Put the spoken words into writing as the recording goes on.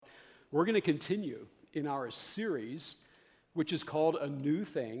We're going to continue in our series, which is called A New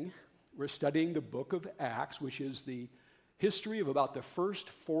Thing. We're studying the book of Acts, which is the history of about the first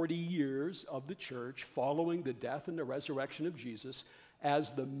 40 years of the church following the death and the resurrection of Jesus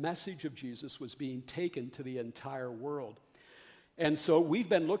as the message of Jesus was being taken to the entire world. And so we've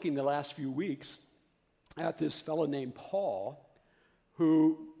been looking the last few weeks at this fellow named Paul,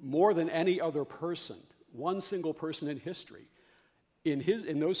 who more than any other person, one single person in history,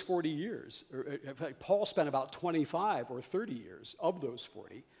 in those 40 years, or in fact, Paul spent about 25 or 30 years of those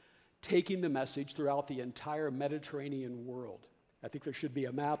 40 taking the message throughout the entire Mediterranean world. I think there should be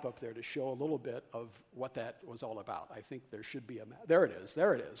a map up there to show a little bit of what that was all about. I think there should be a map. There it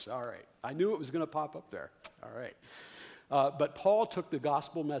is. All right. I knew it was going to pop up there. All right. But Paul took the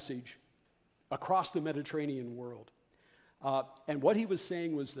gospel message across the Mediterranean world. And what he was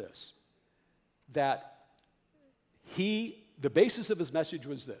saying was this, that the basis of his message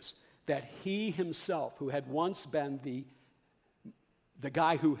was this, that he himself, who had once been the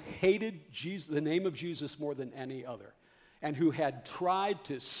guy who hated Jesus, the name of Jesus more than any other, and who had tried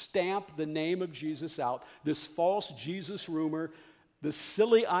to stamp the name of Jesus out, this false Jesus rumor, the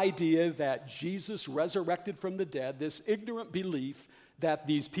silly idea that Jesus resurrected from the dead, this ignorant belief that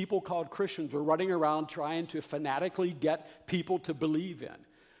these people called Christians were running around trying to fanatically get people to believe in.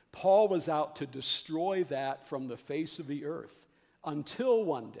 Paul was out to destroy that from the face of the earth until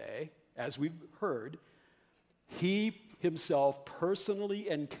one day, as we've heard, he himself personally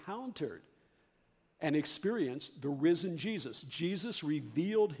encountered and experienced the risen Jesus. Jesus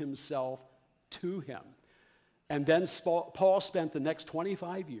revealed himself to him. And then Paul spent the next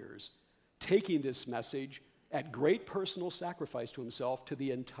 25 years taking this message at great personal sacrifice to himself to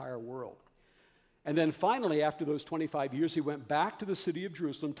the entire world. And then finally, after those 25 years, he went back to the city of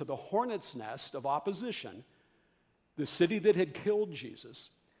Jerusalem, to the hornet's nest of opposition, the city that had killed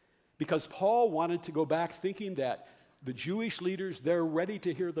Jesus, because Paul wanted to go back thinking that the Jewish leaders, they're ready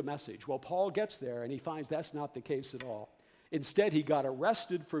to hear the message. Well, Paul gets there and he finds that's not the case at all. Instead, he got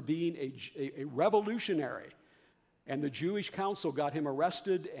arrested for being a revolutionary, and the Jewish council got him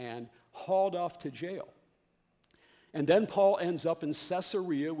arrested and hauled off to jail. And then Paul ends up in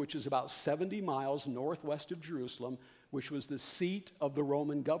Caesarea, which is about 70 miles northwest of Jerusalem, which was the seat of the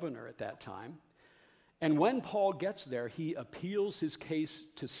Roman governor at that time. And when Paul gets there, he appeals his case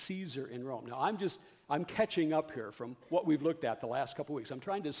to Caesar in Rome. Now, I'm catching up here from what we've looked at the last couple weeks. I'm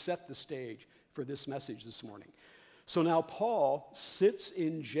trying to set the stage for this message this morning. So now Paul sits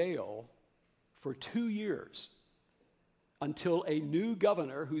in jail for 2 years until a new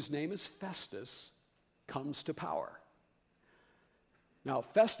governor, whose name is Festus, comes to power. Now,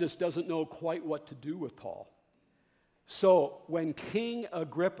 Festus doesn't know quite what to do with Paul. So when King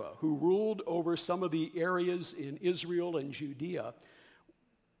Agrippa, who ruled over some of the areas in Israel and Judea,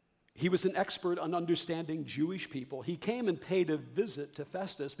 he was an expert on understanding Jewish people. He came and paid a visit to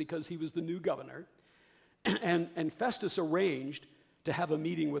Festus because he was the new governor, and Festus arranged to have a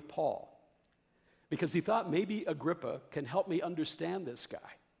meeting with Paul because he thought maybe Agrippa can help me understand this guy.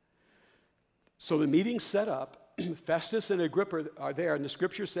 So the meeting's set up. Festus and Agrippa are there, and the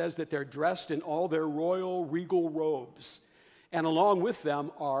scripture says that they're dressed in all their royal, regal robes. And along with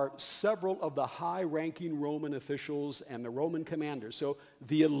them are several of the high-ranking Roman officials and the Roman commanders. So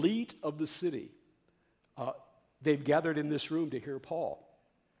the elite of the city, they've gathered in this room to hear Paul.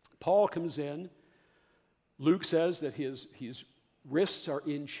 Paul comes in. Luke says that his wrists are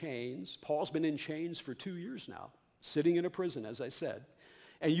in chains. Paul's been in chains for 2 years now, sitting in a prison, as I said.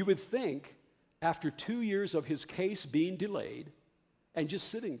 And you would think, after 2 years of his case being delayed and just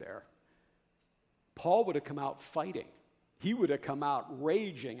sitting there, Paul would have come out fighting. He would have come out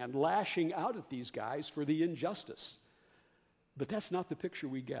raging and lashing out at these guys for the injustice. But that's not the picture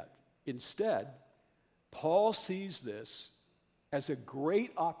we get. Instead, Paul sees this as a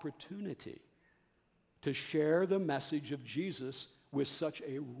great opportunity to share the message of Jesus with such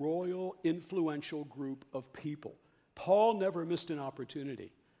a royal, influential group of people. Paul never missed an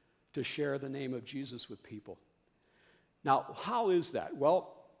opportunity to share the name of Jesus with people. Now, how is that?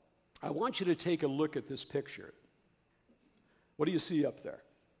 Well, I want you to take a look at this picture. What do you see up there?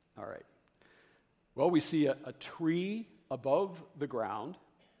 All right. Well, we see a tree above the ground,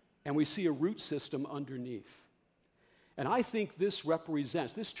 and we see a root system underneath. And I think this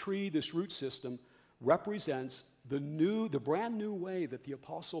tree, this root system, represents the brand new way that the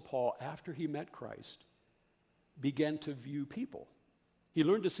Apostle Paul, after he met Christ, began to view people. He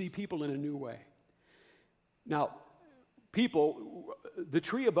learned to see people in a new way. Now, the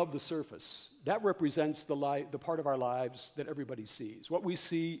tree above the surface, that represents the part of our lives that everybody sees, what we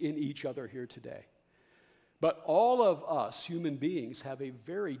see in each other here today. But all of us, human beings, have a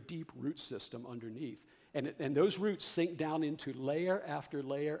very deep root system underneath. And those roots sink down into layer after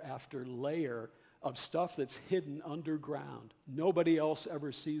layer after layer of stuff that's hidden underground. Nobody else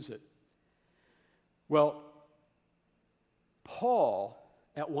ever sees it. Well, Paul,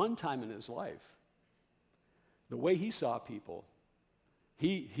 at one time in his life, the way he saw people,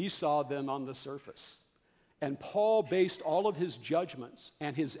 he saw them on the surface. And Paul based all of his judgments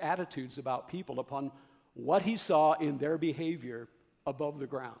and his attitudes about people upon what he saw in their behavior above the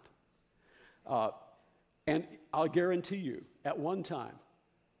ground. And I'll guarantee you, at one time,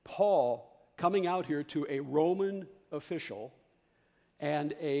 Paul coming out here to a Roman official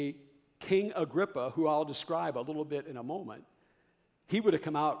and a King Agrippa, who I'll describe a little bit in a moment, he would have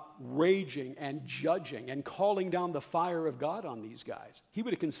come out raging and judging and calling down the fire of God on these guys. He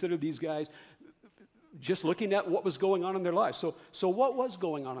would have considered these guys just looking at what was going on in their lives. So what was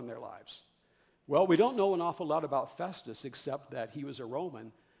going on in their lives? Well, we don't know an awful lot about Festus except that he was a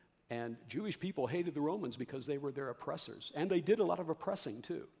Roman, and Jewish people hated the Romans because they were their oppressors, and they did a lot of oppressing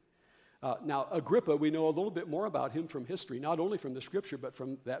too. Now, Agrippa, we know a little bit more about him from history, not only from the scripture, but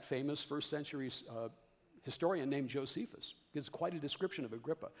from that famous first century historian named Josephus. Gives quite a description of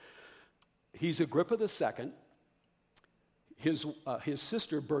Agrippa. He's Agrippa II. His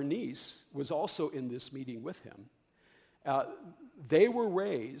sister Bernice was also in this meeting with him. They were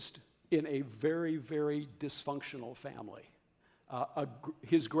raised in a very, very dysfunctional family.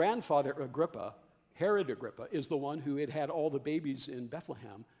 His grandfather Agrippa, Herod Agrippa, is the one who had all the babies in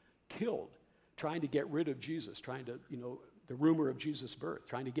Bethlehem killed, trying to get rid of Jesus, the rumor of Jesus' birth,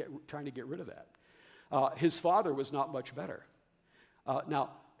 trying to get rid of that. His father was not much better.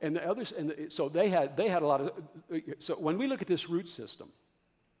 And the others, so they had a lot of. So when we look at this root system,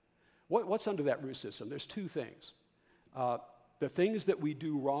 what's under that root system? There's two things: the things that we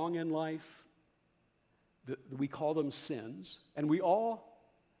do wrong in life. We call them sins, and we all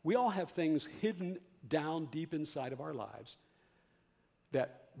have things hidden down deep inside of our lives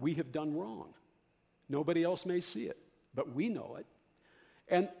that we have done wrong. Nobody else may see it, but we know it.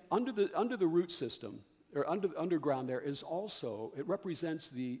 And under the root system, or underground, there is also, it represents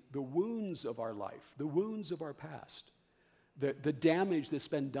the wounds of our life, the wounds of our past, the damage that's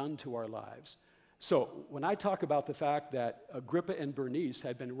been done to our lives. So when I talk about the fact that Agrippa and Bernice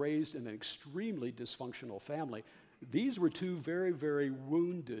had been raised in an extremely dysfunctional family, these were two very, very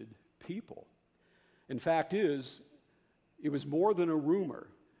wounded people. In fact, it was more than a rumor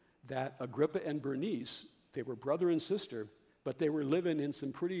that Agrippa and Bernice, they were brother and sister, but they were living in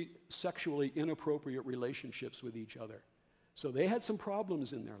some pretty sexually inappropriate relationships with each other. So they had some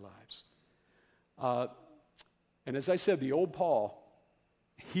problems in their lives. And as I said, the old Paul,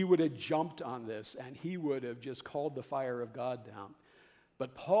 he would have jumped on this and he would have just called the fire of God down.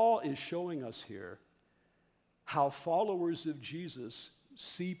 But Paul is showing us here how followers of Jesus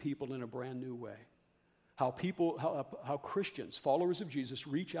see people in a brand new way. How Christians, followers of Jesus,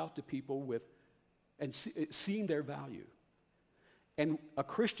 reach out to people seeing their value. And a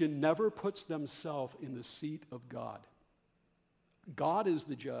Christian never puts themselves in the seat of God. God is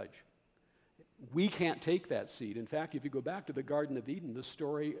the judge. We can't take that seat. In fact, if you go back to the Garden of Eden, the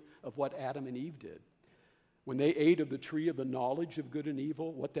story of what Adam and Eve did, when they ate of the tree of the knowledge of good and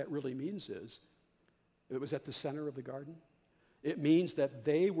evil, what that really means is, it was at the center of the garden. It means that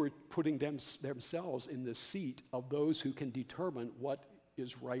they were putting themselves in the seat of those who can determine what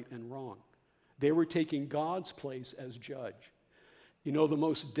is right and wrong. They were taking God's place as judge. You know, the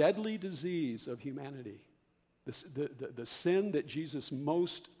most deadly disease of humanity, the sin that Jesus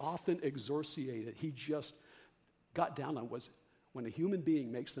most often exorciated, he just got down on, was when a human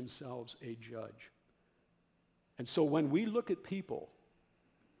being makes themselves a judge. And so when we look at people,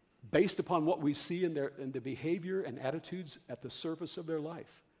 based upon what we see in the behavior and attitudes at the surface of their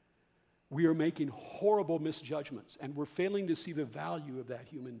life, we are making horrible misjudgments, and we're failing to see the value of that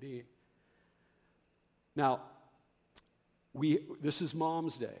human being. Now, this is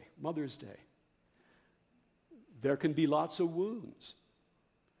Mom's Day, Mother's Day. There can be lots of wounds.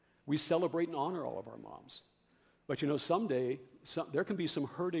 We celebrate and honor all of our moms. But you know, someday, there can be some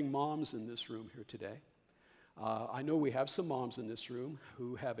hurting moms in this room here today. I know we have some moms in this room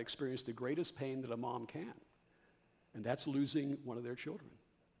who have experienced the greatest pain that a mom can, and that's losing one of their children.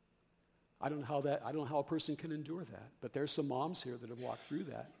 I don't know how a person can endure that, but there's some moms here that have walked through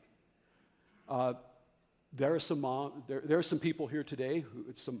that. There are some people here today,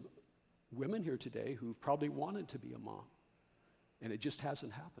 some women here today who've probably wanted to be a mom, and it just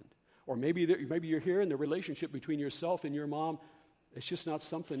hasn't happened. Or maybe you're here and the relationship between yourself and your mom, it's just not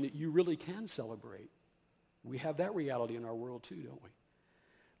something that you really can celebrate. We have that reality in our world too, don't we?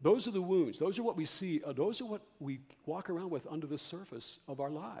 Those are the wounds. Those are what we see. Those are what we walk around with under the surface of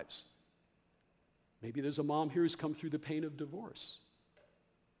our lives. Maybe there's a mom here who's come through the pain of divorce.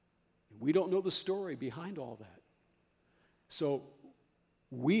 We don't know the story behind all that. So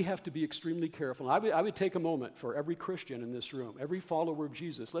we have to be extremely careful. I would take a moment for every Christian in this room, every follower of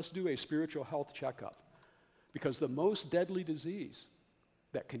Jesus. Let's do a spiritual health checkup. Because the most deadly disease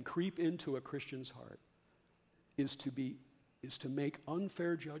that can creep into a Christian's heart is to make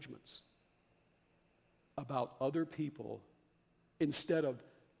unfair judgments about other people instead of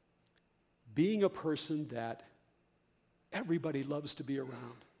being a person that everybody loves to be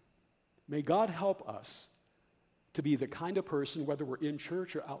around. May God help us to be the kind of person, whether we're in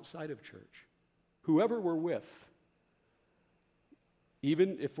church or outside of church, whoever we're with,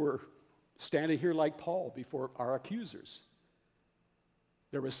 even if we're standing here like Paul before our accusers,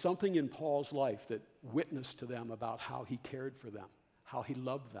 there was something in Paul's life that witnessed to them about how he cared for them, how he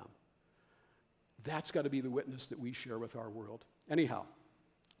loved them. That's got to be the witness that we share with our world. Anyhow,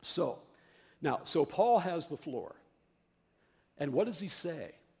 so Paul has the floor. And what does he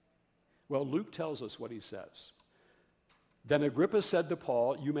say? Well, Luke tells us what he says. Then Agrippa said to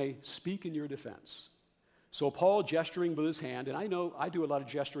Paul, "You may speak in your defense." So Paul, gesturing with his hand, and I know I do a lot of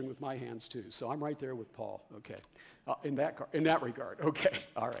gesturing with my hands too, so I'm right there with Paul, okay, in that regard, okay,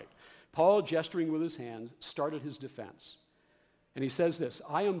 all right. Paul, gesturing with his hand, started his defense. And he says this,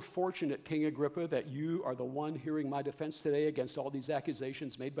 "I am fortunate, King Agrippa, that you are the one hearing my defense today against all these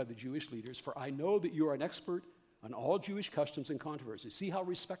accusations made by the Jewish leaders, for I know that you are an expert on all Jewish customs and controversies." See how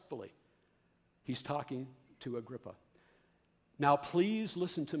respectfully he's talking to Agrippa. "Now please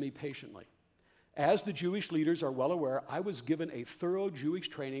listen to me patiently. As the Jewish leaders are well aware, I was given a thorough Jewish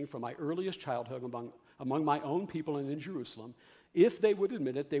training from my earliest childhood among my own people and in Jerusalem. If they would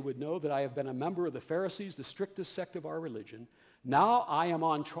admit it, they would know that I have been a member of the Pharisees, the strictest sect of our religion. Now I am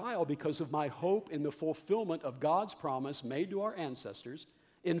on trial because of my hope in the fulfillment of God's promise made to our ancestors.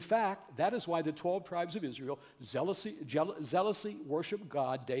 In fact, that is why the 12 tribes of Israel zealously worship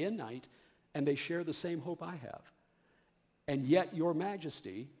God day and night, and they share the same hope I have. And yet, Your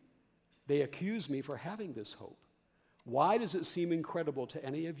Majesty, they accuse me for having this hope. Why does it seem incredible to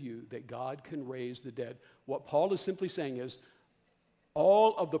any of you that God can raise the dead?" What Paul is simply saying is,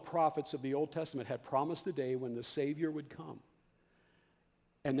 all of the prophets of the Old Testament had promised the day when the Savior would come.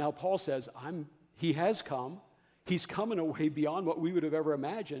 And now Paul says, he has come. He's come in a way beyond what we would have ever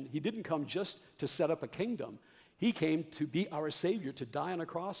imagined. He didn't come just to set up a kingdom. He came to be our Savior, to die on a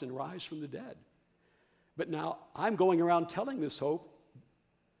cross and rise from the dead. But now I'm going around telling this hope,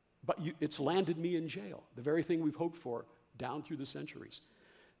 but it's landed me in jail, the very thing we've hoped for down through the centuries.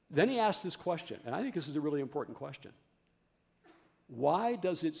 Then he asks this question, and I think this is a really important question. Why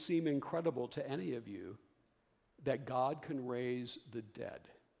does it seem incredible to any of you that God can raise the dead,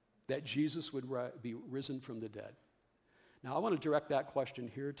 that Jesus would be risen from the dead? Now, I want to direct that question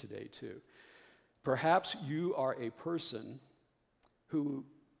here today, too. Perhaps you are a person who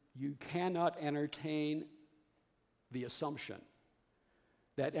you cannot entertain the assumption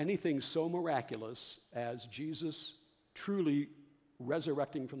that anything so miraculous as Jesus truly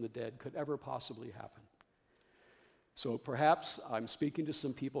resurrecting from the dead could ever possibly happen. So perhaps I'm speaking to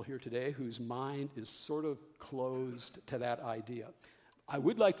some people here today whose mind is sort of closed to that idea. I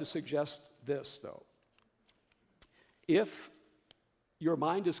would like to suggest this, though. If your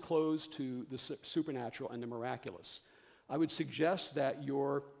mind is closed to the supernatural and the miraculous, I would suggest that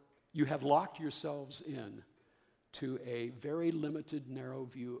you have locked yourselves in to a very limited, narrow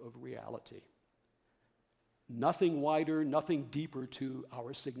view of reality. Nothing wider, nothing deeper to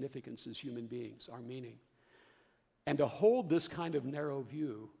our significance as human beings, our meaning. And to hold this kind of narrow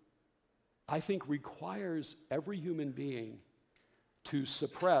view, I think requires every human being to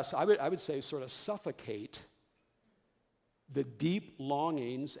suppress, I would say sort of suffocate the deep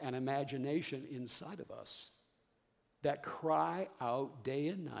longings and imagination inside of us that cry out day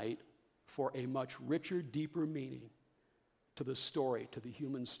and night for a much richer, deeper meaning to the story, to the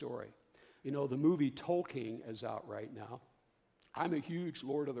human story. You know, the movie Tolkien is out right now. I'm a huge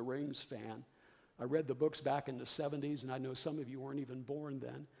Lord of the Rings fan. I read the books back in the 70s, and I know some of you weren't even born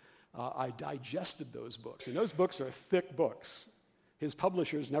then. I digested those books, and those books are thick books. His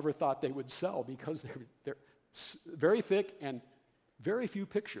publishers never thought they would sell because they're very thick and very few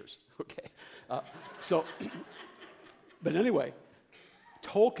pictures, okay? But anyway,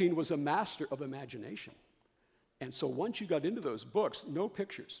 Tolkien was a master of imagination. And so once you got into those books, no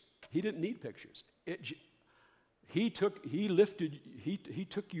pictures. He didn't need pictures. He took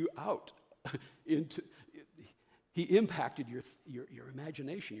you out into, he impacted your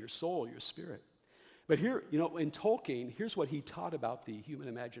imagination, your soul, your spirit. But here, in Tolkien, here's what he taught about the human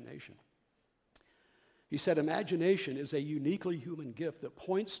imagination. He said, imagination is a uniquely human gift that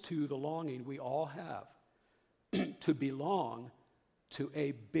points to the longing we all have to belong to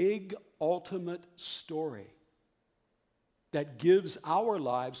a big, ultimate story that gives our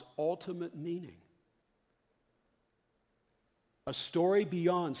lives ultimate meaning. A story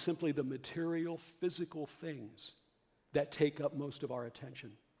beyond simply the material, physical things that take up most of our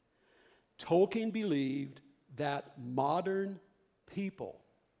attention. Tolkien believed that modern people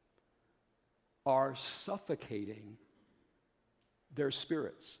are suffocating their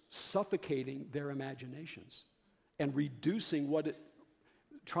spirits, suffocating their imaginations, and reducing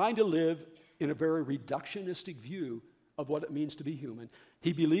trying to live in a very reductionistic view of what it means to be human.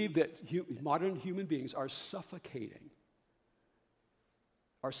 He believed that modern human beings are suffocating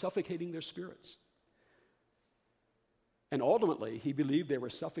their spirits. And ultimately, he believed they were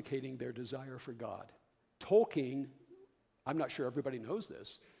suffocating their desire for God. Tolkien, I'm not sure everybody knows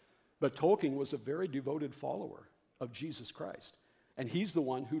this, but Tolkien was a very devoted follower of Jesus Christ. And he's the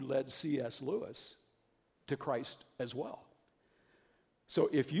one who led C.S. Lewis to Christ as well. So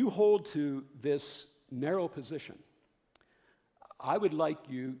if you hold to this narrow position, I'd like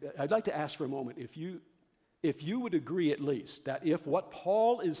to ask for a moment if you would agree at least that if what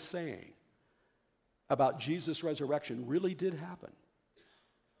Paul is saying about Jesus' resurrection really did happen,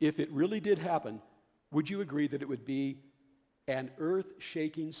 if it really did happen, would you agree that it would be an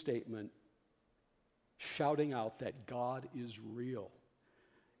earth-shaking statement shouting out that God is real?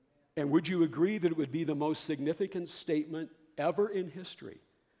 And would you agree that it would be the most significant statement ever in history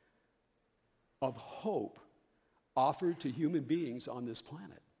of hope offered to human beings on this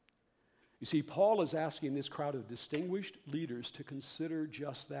planet? You see, Paul is asking this crowd of distinguished leaders to consider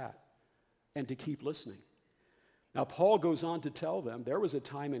just that and to keep listening. Now, Paul goes on to tell them there was a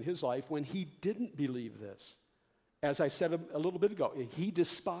time in his life when he didn't believe this. As I said a little bit ago, he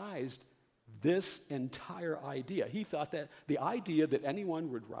despised this entire idea. He thought that the idea that anyone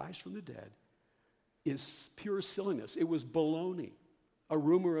would rise from the dead is pure silliness. It was baloney, a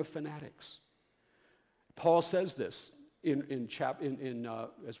rumor of fanatics. Paul says this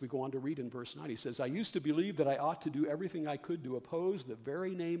as we go on to read in verse 9. He says, I used to believe that I ought to do everything I could to oppose the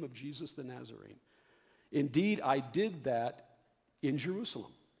very name of Jesus the Nazarene. Indeed, I did that in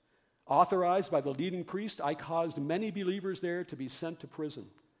Jerusalem. Authorized by the leading priest, I caused many believers there to be sent to prison.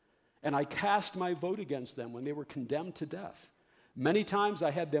 And I cast my vote against them when they were condemned to death. Many times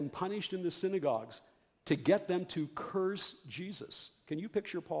I had them punished in the synagogues to get them to curse Jesus. Can you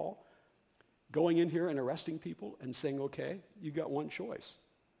picture Paul going in here and arresting people and saying, okay, you got one choice.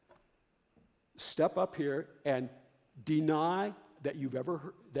 Step up here and deny that you've ever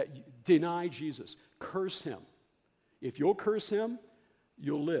heard, deny Jesus. Curse him. If you'll curse him,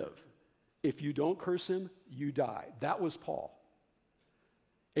 you'll live. If you don't curse him, you die. That was Paul.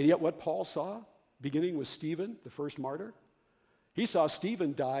 And yet what Paul saw, beginning with Stephen, the first martyr, he saw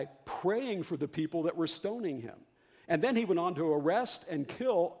Stephen die praying for the people that were stoning him. And then he went on to arrest and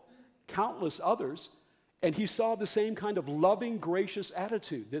kill countless others, and he saw the same kind of loving, gracious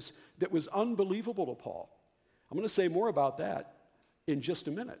attitude that was unbelievable to Paul. I'm going to say more about that in just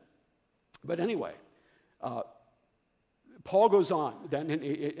a minute. But anyway, Paul goes on, then,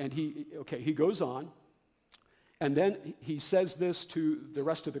 and he goes on, and then he says this to the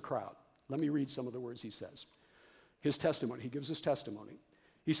rest of the crowd. Let me read some of the words he says. His testimony, he gives his testimony.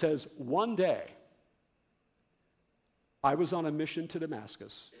 He says, one day, I was on a mission to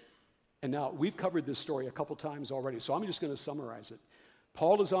Damascus. And now, we've covered this story a couple times already, so I'm just going to summarize it.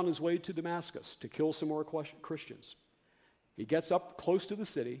 Paul is on his way to Damascus to kill some more Christians. He gets up close to the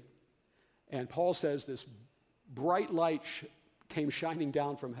city, and Paul says this bright light came shining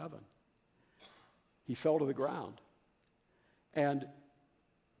down from heaven. He fell to the ground. And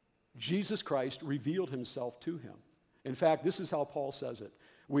Jesus Christ revealed himself to him. In fact, this is how Paul says it.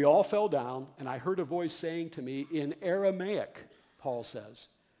 We all fell down, and I heard a voice saying to me in Aramaic, Paul says.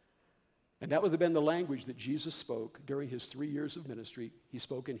 And that would have been the language that Jesus spoke during his 3 years of ministry. He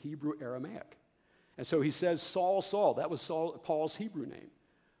spoke in Hebrew Aramaic. And so he says, Saul, Saul, that was Paul's Hebrew name.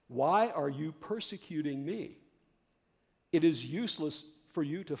 Why are you persecuting me? It is useless for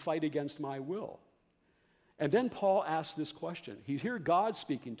you to fight against my will. And then Paul asks this question. He hears God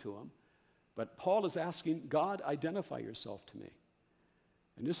speaking to him, but Paul is asking, God, identify yourself to me.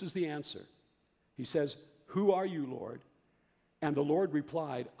 And this is the answer. He says, who are you, Lord? And the Lord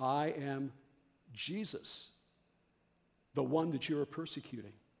replied, I am Jesus, the one that you are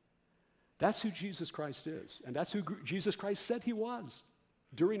persecuting. That's who Jesus Christ is. And that's who Jesus Christ said he was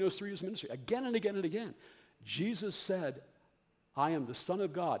during those 3 years of ministry. Again and again and again. Jesus said, I am the Son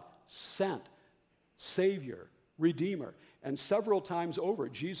of God, sent Savior, Redeemer. And several times over,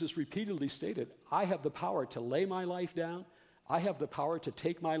 Jesus repeatedly stated, I have the power to lay my life down. I have the power to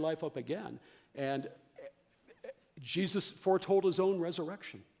take my life up again. And Jesus foretold his own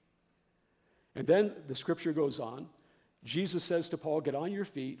resurrection. And then the scripture goes on. Jesus says to Paul, get on your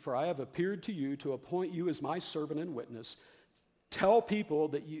feet, for I have appeared to you to appoint you as my servant and witness. Tell people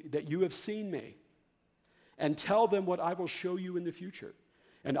that you have seen me, and tell them what I will show you in the future.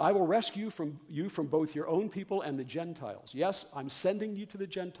 And I will rescue you from both your own people and the Gentiles. Yes, I'm sending you to the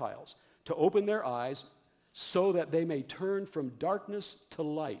Gentiles to open their eyes so that they may turn from darkness to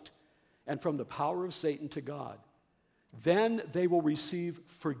light and from the power of Satan to God. Then they will receive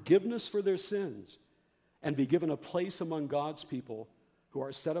forgiveness for their sins and be given a place among God's people who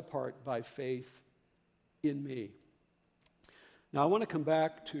are set apart by faith in me. Now, I want to come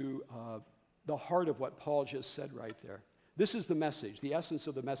back to the heart of what Paul just said right there. This is the message, the essence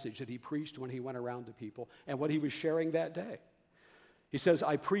of the message that he preached when he went around to people and what he was sharing that day. He says,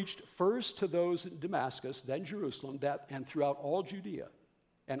 I preached first to those in Damascus, then Jerusalem, and throughout all Judea,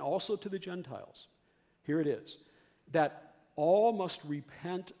 and also to the Gentiles. Here it is, that all must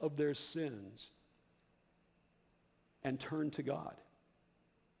repent of their sins and turn to God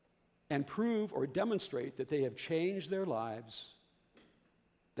and prove or demonstrate that they have changed their lives,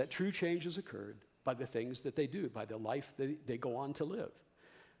 that true change has occurred by the things that they do, by the life that they go on to live.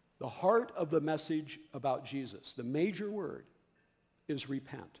 The heart of the message about Jesus, the major word, is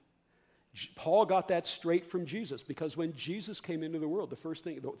repent. Paul got that straight from Jesus, because when Jesus came into the world,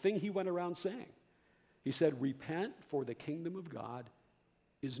 the thing he went around saying, he said, repent, for the kingdom of God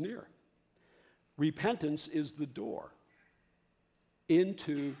is near. Repentance is the door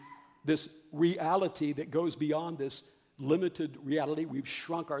into this reality that goes beyond this limited reality we've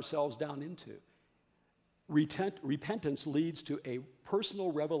shrunk ourselves down into. Repentance leads to a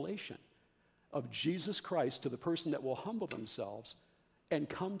personal revelation of Jesus Christ to the person that will humble themselves and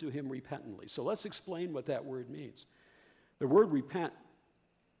come to him repentantly. So let's explain what that word means. The word repent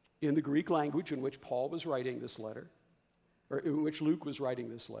in the Greek language in which Paul was writing this letter, or in which Luke was writing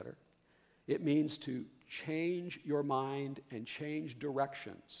this letter, it means to change your mind and change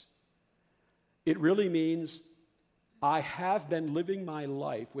directions. It really means I have been living my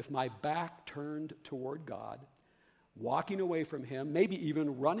life with my back turned toward God, walking away from him, maybe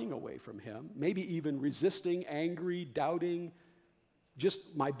even running away from him, maybe even resisting, angry, doubting, just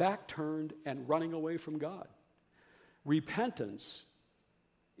my back turned and running away from God. Repentance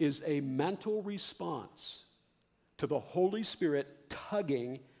is a mental response to the Holy Spirit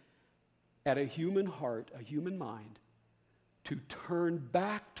tugging at a human heart, a human mind, to turn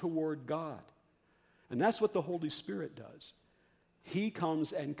back toward God. And that's what the Holy Spirit does. He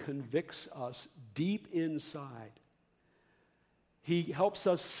comes and convicts us deep inside. He helps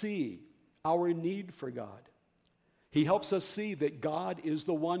us see our need for God. He helps us see that God is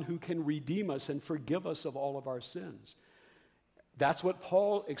the one who can redeem us and forgive us of all of our sins. That's what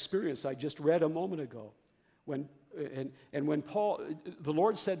Paul experienced. I just read a moment ago. When Paul, the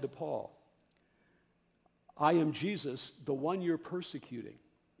Lord said to Paul, I am Jesus, the one you're persecuting,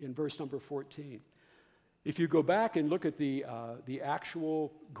 in verse number 14. If you go back and look at the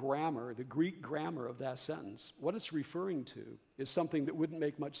actual grammar, the Greek grammar of that sentence, what it's referring to is something that wouldn't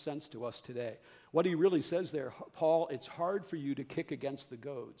make much sense to us today. What he really says there, Paul, it's hard for you to kick against the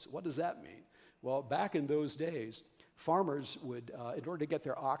goads. What does that mean? Well, back in those days, farmers would, in order to get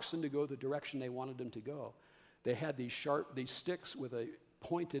their oxen to go the direction they wanted them to go, they had these sticks with a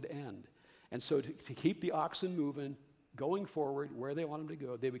pointed end. And so to keep the oxen moving, going forward where they want them to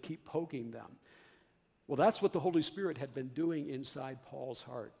go, they would keep poking them. Well, that's what the Holy Spirit had been doing inside Paul's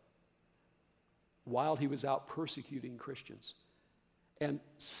heart while he was out persecuting Christians and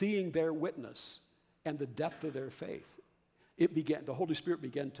seeing their witness and the depth of their faith. The Holy Spirit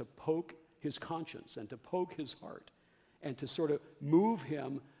began to poke his conscience and to poke his heart and to sort of move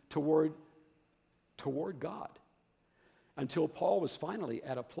him toward God, until Paul was finally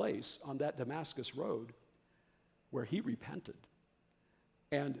at a place on that Damascus road where he repented.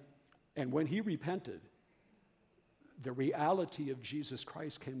 And when he repented, the reality of Jesus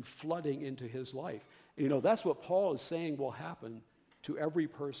Christ came flooding into his life. And, that's what Paul is saying will happen to every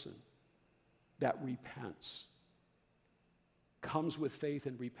person that repents, comes with faith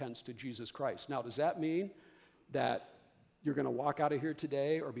and repents to Jesus Christ. Now, does that mean that you're going to walk out of here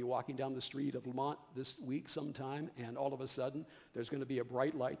today or be walking down the street of Lamont this week sometime, and all of a sudden there's going to be a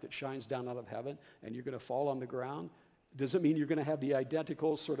bright light that shines down out of heaven and you're going to fall on the ground? Does it mean you're going to have the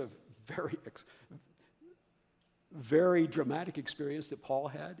identical sort of very dramatic experience that Paul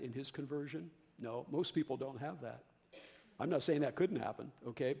had in his conversion? No, most people don't have that. I'm not saying that couldn't happen,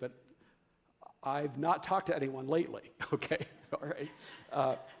 okay, but I've not talked to anyone lately, okay, all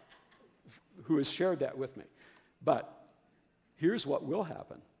right, who has shared that with me. But here's what will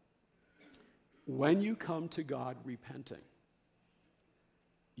happen. When you come to God repenting,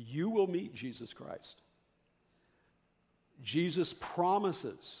 you will meet Jesus Christ. Jesus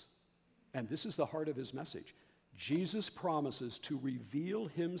promises, and this is the heart of his message, Jesus promises to reveal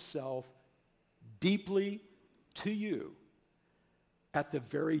himself deeply to you at the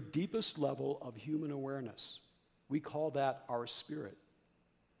very deepest level of human awareness. We call that our spirit.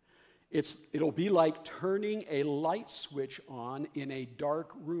 It'll be like turning a light switch on in a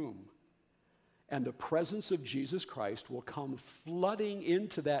dark room, and the presence of Jesus Christ will come flooding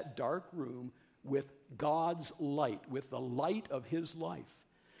into that dark room with God's light, with the light of his life.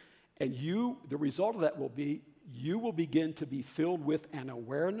 And the result of that will be, you will begin to be filled with an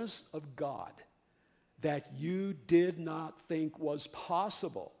awareness of God that you did not think was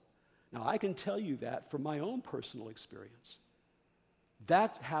possible. Now, I can tell you that from my own personal experience.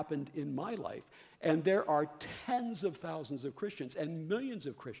 That happened in my life. And there are tens of thousands of Christians and millions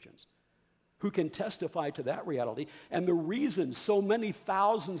of Christians who can testify to that reality. And the reason so many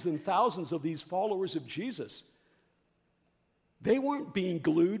thousands and thousands of these followers of Jesus, they weren't being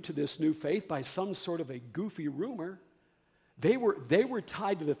glued to this new faith by some sort of a goofy rumor. They were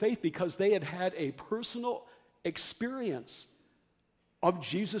tied to the faith because they had had a personal experience of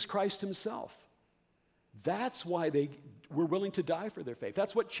Jesus Christ himself. That's why they were willing to die for their faith.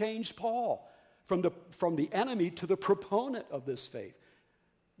 That's what changed Paul from the enemy to the proponent of this faith.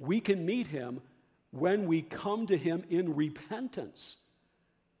 We can meet him when we come to him in repentance.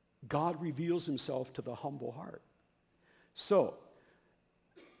 God reveals himself to the humble heart. So,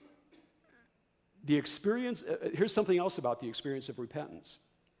 the experience, here's something else about the experience of repentance.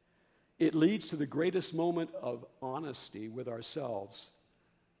 It leads to the greatest moment of honesty with ourselves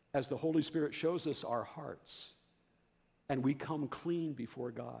as the Holy Spirit shows us our hearts and we come clean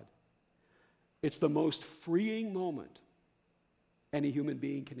before God. It's the most freeing moment any human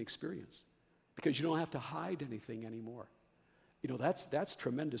being can experience because you don't have to hide anything anymore. You know, that's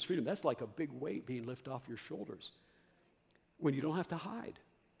tremendous freedom. That's like a big weight being lifted off your shoulders when you don't have to hide.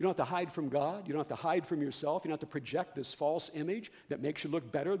 You don't have to hide from God. You don't have to hide from yourself. You don't have to project this false image that makes you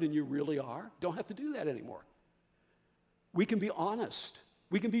look better than you really are. Don't have to do that anymore. We can be honest.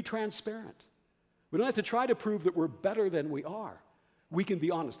 We can be transparent. We don't have to try to prove that we're better than we are. We can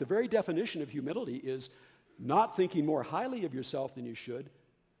be honest. The very definition of humility is not thinking more highly of yourself than you should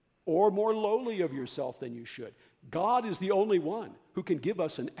or more lowly of yourself than you should. God is the only one who can give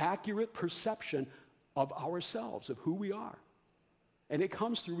us an accurate perception of ourselves, of who we are. And it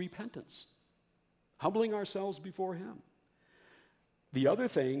comes through repentance, humbling ourselves before him. The other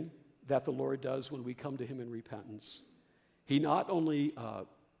thing that the Lord does when we come to him in repentance, he not only,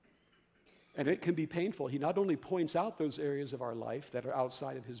 and it can be painful, he not only points out those areas of our life that are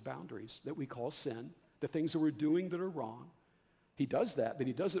outside of his boundaries that we call sin, the things that we're doing that are wrong. He does that, but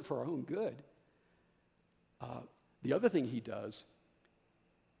he does it for our own good. The other thing he does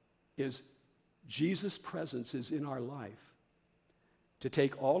is Jesus' presence is in our life to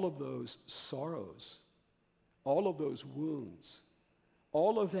take all of those sorrows, all of those wounds,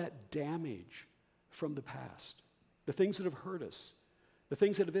 all of that damage from the past, the things that have hurt us, the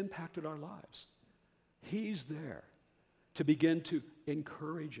things that have impacted our lives. He's there to begin to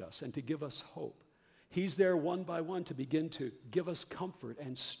encourage us and to give us hope. He's there one by one to begin to give us comfort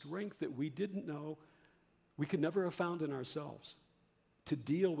and strength that we didn't know we could never have found in ourselves to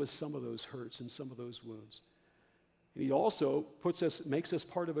deal with some of those hurts and some of those wounds. And he also makes us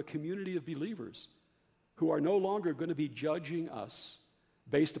part of a community of believers who are no longer going to be judging us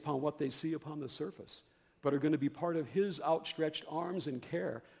based upon what they see upon the surface, but are going to be part of his outstretched arms and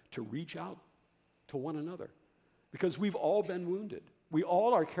care to reach out to one another. Because we've all been wounded. We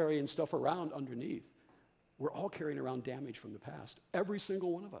all are carrying stuff around underneath. We're all carrying around damage from the past. Every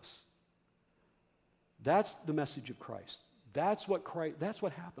single one of us. That's the message of Christ. That's what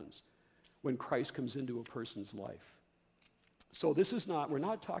happens when Christ comes into a person's life. So we're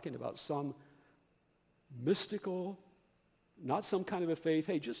not talking about some mystical, not some kind of a faith,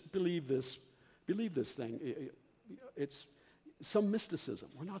 hey, just believe this thing. It's some mysticism.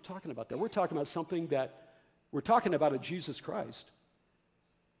 We're not talking about that. We're talking about a Jesus Christ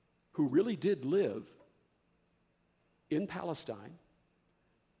who really did live in Palestine.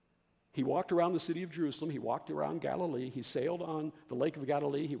 He walked around the city of Jerusalem. He walked around Galilee. He sailed on the Lake of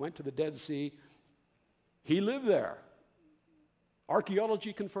Galilee. He went to the Dead Sea. He lived there.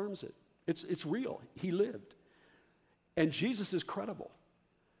 Archaeology confirms it. It's real. He lived. And Jesus is credible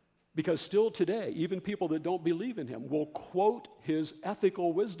because still today, even people that don't believe in him will quote his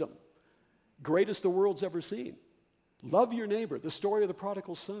ethical wisdom. greatest the world's ever seen. Love your neighbor, the story of the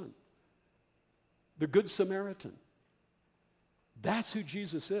prodigal son, the Good Samaritan. That's who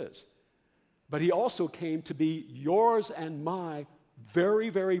Jesus is. But he also came to be yours and my very,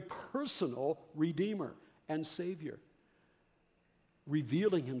 very personal Redeemer and Savior,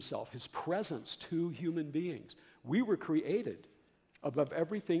 revealing himself, his presence to human beings. We were created above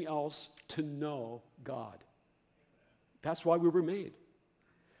everything else to know God. That's why we were made.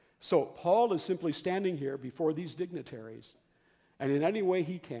 So Paul is simply standing here before these dignitaries and in any way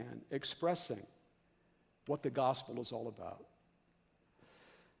he can expressing what the gospel is all about.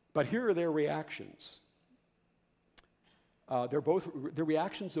 But here are their reactions. The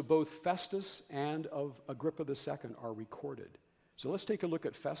reactions of both Festus and of Agrippa II are recorded. So let's take a look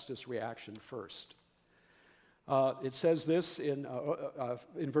at Festus' reaction first. It says this in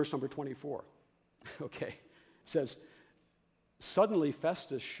verse number 24. Okay. It says, "Suddenly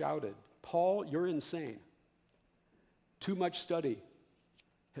Festus shouted, 'Paul, you're insane. Too much study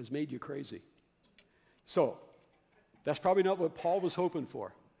has made you crazy.'" So that's probably not what Paul was hoping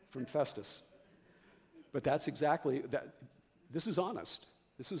for from Festus. But that's exactly that. This is honest.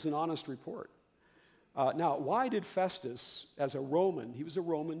 This is an honest report. Now, why did Festus, as a Roman, he was a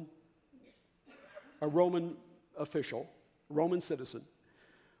Roman official, Roman citizen,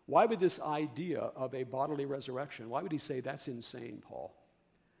 why would this idea of a bodily resurrection, why would he say that's insane, Paul?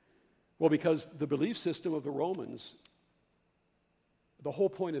 Well, because the belief system of the Romans, the whole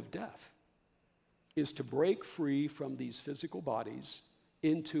point of death is to break free from these physical bodies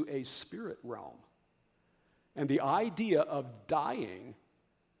into a spirit realm. And the idea of dying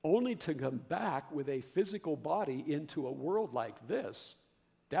only to come back with a physical body into a world like this,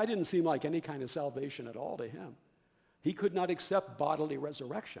 that didn't seem like any kind of salvation at all to him. He could not accept bodily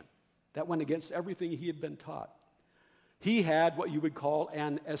resurrection. That went against everything he had been taught. He had what you would call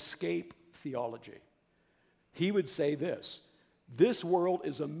an escape theology. He would say this world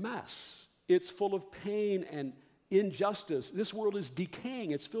is a mess. It's full of pain and injustice. This world is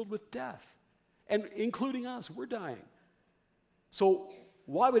decaying. It's filled with death. And including us, we're dying. So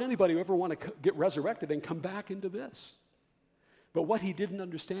why would anybody ever want to get resurrected and come back into this? But what he didn't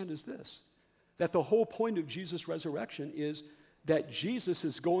understand is this, that the whole point of Jesus' resurrection is that Jesus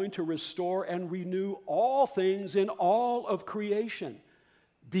is going to restore and renew all things in all of creation.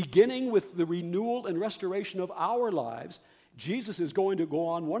 Beginning with the renewal and restoration of our lives, Jesus is going to go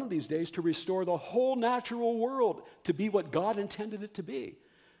on one of these days to restore the whole natural world to be what God intended it to be.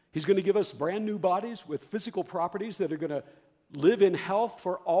 He's going to give us brand new bodies with physical properties that are going to live in health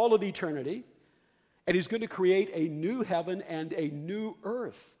for all of eternity. And he's going to create a new heaven and a new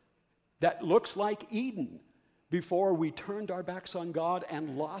earth that looks like Eden before we turned our backs on God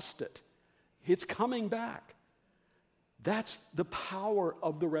and lost it. It's coming back. That's the power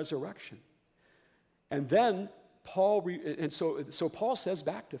of the resurrection. And then Paul says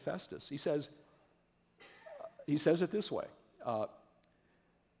back to Festus, he says it this way.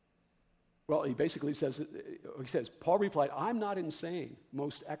 He basically says, Paul replied, "I'm not insane,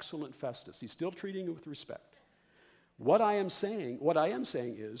 most excellent Festus." He's still treating you with respect. What I am saying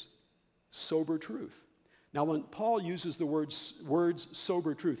is sober truth. Now, when Paul uses the words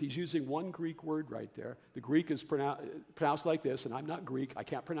sober truth, he's using one Greek word right there. The Greek is pronounced like this, and I'm not Greek. I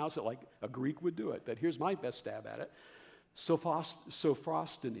can't pronounce it like a Greek would do it, but here's my best stab at it.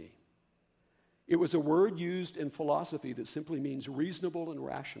 Sophrosteny. It was a word used in philosophy that simply means reasonable and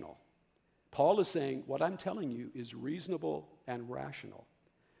rational. Paul is saying, what I'm telling you is reasonable and rational.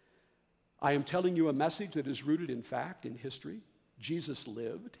 I am telling you a message that is rooted in fact, in history. Jesus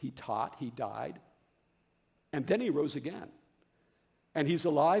lived, he taught, he died, and then he rose again. And he's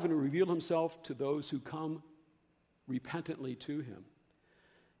alive and revealed himself to those who come repentantly to him.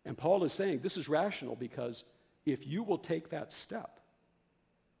 And Paul is saying this is rational because if you will take that step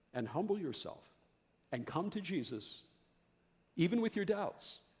and humble yourself and come to Jesus, even with your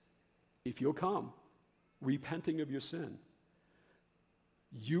doubts, if you'll come repenting of your sin,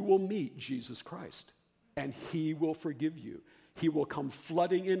 you will meet Jesus Christ, and he will forgive you. He will come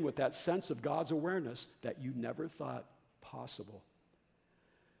flooding in with that sense of God's awareness that you never thought possible.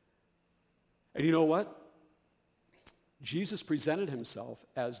 And you know what? Jesus presented himself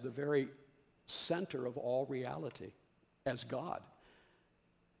as the very center of all reality, as God.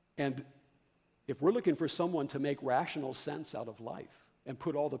 And if we're looking for someone to make rational sense out of life and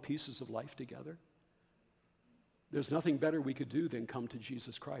put all the pieces of life together, there's nothing better we could do than come to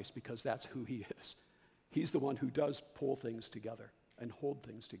Jesus Christ, because that's who he is. He's the one who does pull things together and hold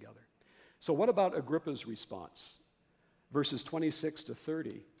things together. So what about Agrippa's response? Verses 26 to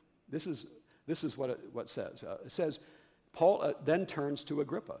 30. This is what it says. It says, Paul then turns to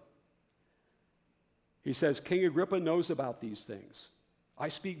Agrippa. He says, King Agrippa knows about these things. I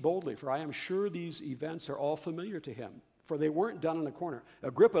speak boldly, for I am sure these events are all familiar to him, for they weren't done in a corner.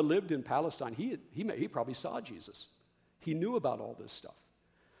 Agrippa lived in Palestine. He probably saw Jesus. He knew about all this stuff.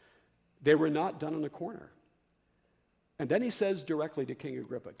 They were not done in a corner. And then he says directly to King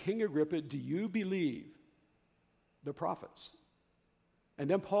Agrippa, King Agrippa, do you believe the prophets? And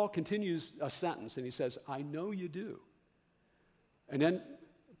then Paul continues a sentence, and he says, I know you do. And then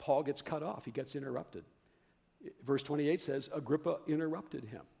Paul gets cut off. He gets interrupted. Verse 28 says, Agrippa interrupted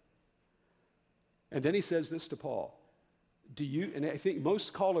him. And then he says this to Paul, and I think most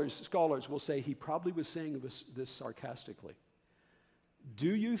scholars will say he probably was saying this sarcastically.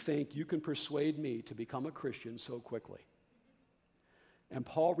 Do you think you can persuade me to become a Christian so quickly? And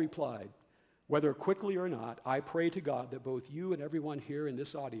Paul replied, whether quickly or not, I pray to God that both you and everyone here in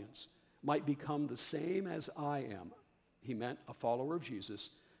this audience might become the same as I am. He meant a follower of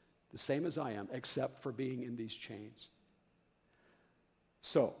Jesus, the same as I am, except for being in these chains.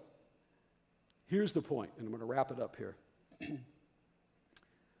 So, here's the point, and I'm going to wrap it up here.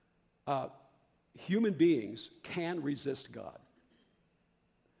 Human beings can resist God.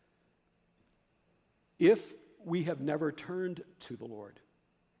 If we have never turned to the Lord,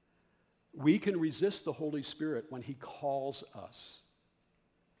 we can resist the Holy Spirit when he calls us,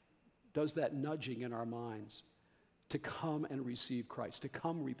 does that nudging in our minds to come and receive Christ, to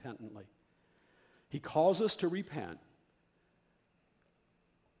come repentantly. He calls us to repent.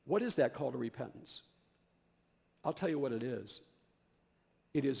 What is that call to repentance? I'll tell you what it is.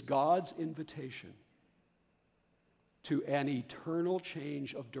 It is God's invitation to an eternal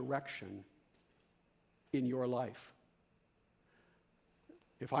change of direction in your life.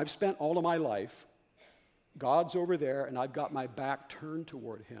 If I've spent all of my life, God's over there and I've got my back turned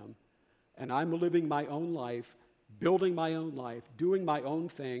toward him, and I'm living my own life, building my own life, doing my own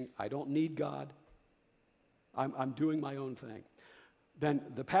thing, I don't need God, I'm doing my own thing, then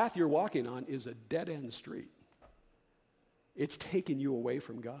the path you're walking on is a dead-end street. It's taking you away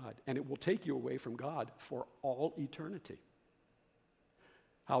from God, and it will take you away from God for all eternity.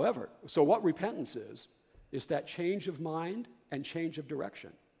 However, so what repentance is that change of mind and change of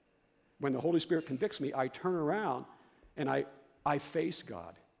direction. When the Holy Spirit convicts me, I turn around and I face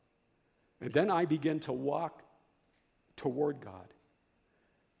God. And then I begin to walk toward God.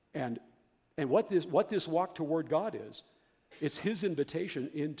 And what this walk toward God is, it's his invitation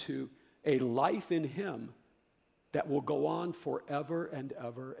into a life in him that will go on forever and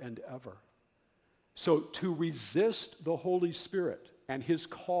ever and ever. So to resist the Holy Spirit and his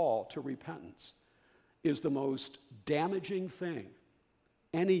call to repentance is the most damaging thing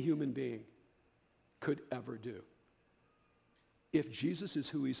any human being could ever do. If Jesus is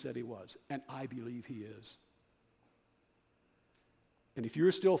who he said he was, and I believe he is. And if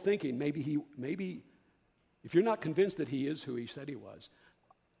you're still thinking, maybe if you're not convinced that he is who he said he was,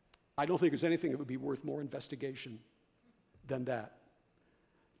 I don't think there's anything that would be worth more investigation than that,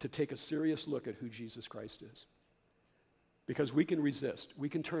 to take a serious look at who Jesus Christ is. Because we can resist, we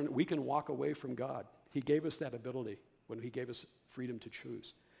can walk away from God. He gave us that ability when he gave us freedom to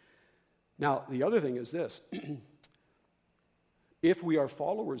choose. Now, the other thing is this. If we are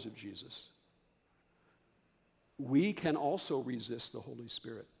followers of Jesus, we can also resist the Holy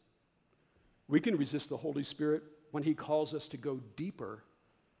Spirit. We can resist the Holy Spirit when he calls us to go deeper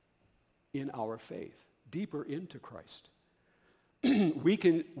in our faith, deeper into Christ. We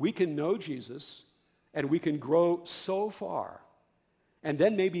can know Jesus, and we can grow so far, and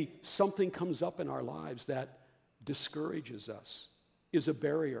then maybe something comes up in our lives that discourages us, is a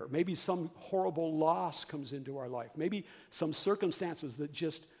barrier. Maybe some horrible loss comes into our life. Maybe some circumstances that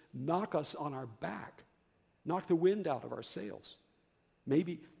just knock us on our back, knock the wind out of our sails.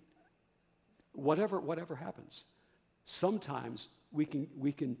 Maybe whatever happens, sometimes we can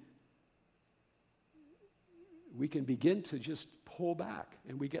begin to just pull back,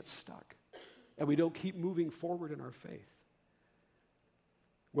 and we get stuck, and we don't keep moving forward in our faith.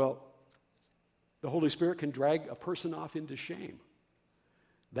 Well, the Holy Spirit can drag a person off into shame.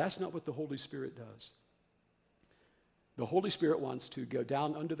 That's not what the Holy Spirit does. The Holy Spirit wants to go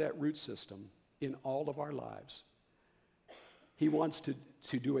down under that root system in all of our lives. He wants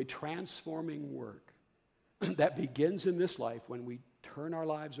to do a transforming work that begins in this life when we turn our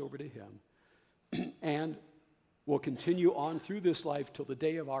lives over to him, and will continue on through this life till the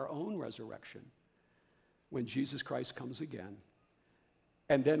day of our own resurrection, when Jesus Christ comes again.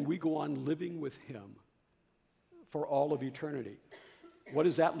 And then we go on living with him for all of eternity. What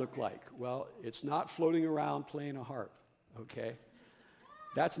does that look like? Well, it's not floating around playing a harp, okay?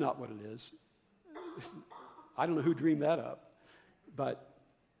 That's not what it is. I don't know who dreamed that up, but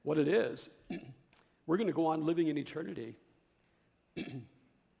what it is, we're going to go on living in eternity,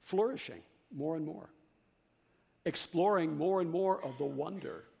 flourishing more and more, exploring more and more of the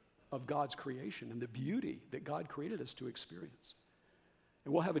wonder of God's creation and the beauty that God created us to experience.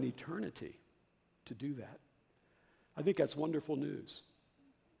 And we'll have an eternity to do that. I think that's wonderful news.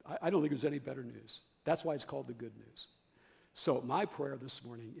 I don't think there's any better news. That's why it's called the good news. So my prayer this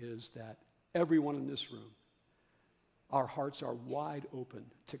morning is that everyone in this room, our hearts are wide open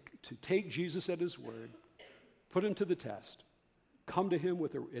to take Jesus at his word, put him to the test, come to him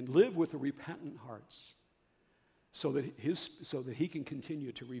and live with repentant hearts so that he can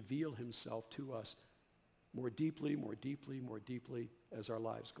continue to reveal himself to us more deeply, more deeply, more deeply as our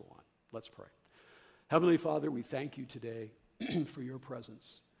lives go on. Let's pray. Heavenly Father, we thank you today for your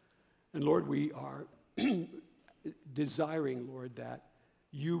presence. And Lord, we are desiring, Lord, that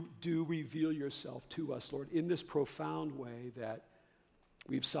you do reveal yourself to us, Lord, in this profound way that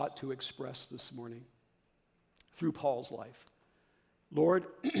we've sought to express this morning through Paul's life. Lord,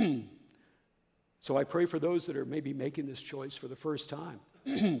 so I pray for those that are maybe making this choice for the first time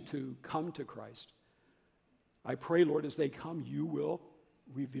to come to Christ. I pray, Lord, as they come, you will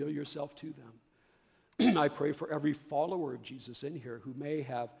reveal yourself to them. I pray for every follower of Jesus in here who may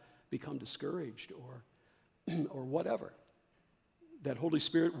have become discouraged or whatever, that Holy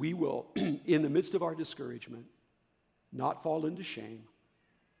Spirit, we will, in the midst of our discouragement, not fall into shame,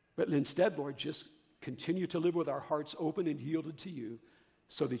 but instead, Lord, just continue to live with our hearts open and yielded to you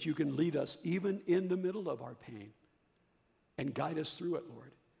so that you can lead us even in the middle of our pain and guide us through it,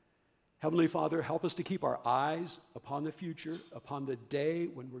 Lord. Heavenly Father, help us to keep our eyes upon the future, upon the day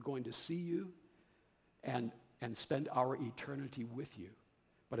when we're going to see you and spend our eternity with you.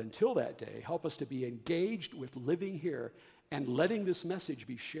 But until that day, help us to be engaged with living here and letting this message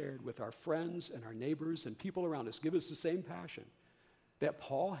be shared with our friends and our neighbors and people around us. Give us the same passion that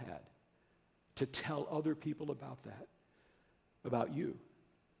Paul had to tell other people about that, about you.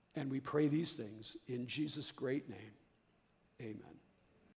 And we pray these things in Jesus' great name. Amen.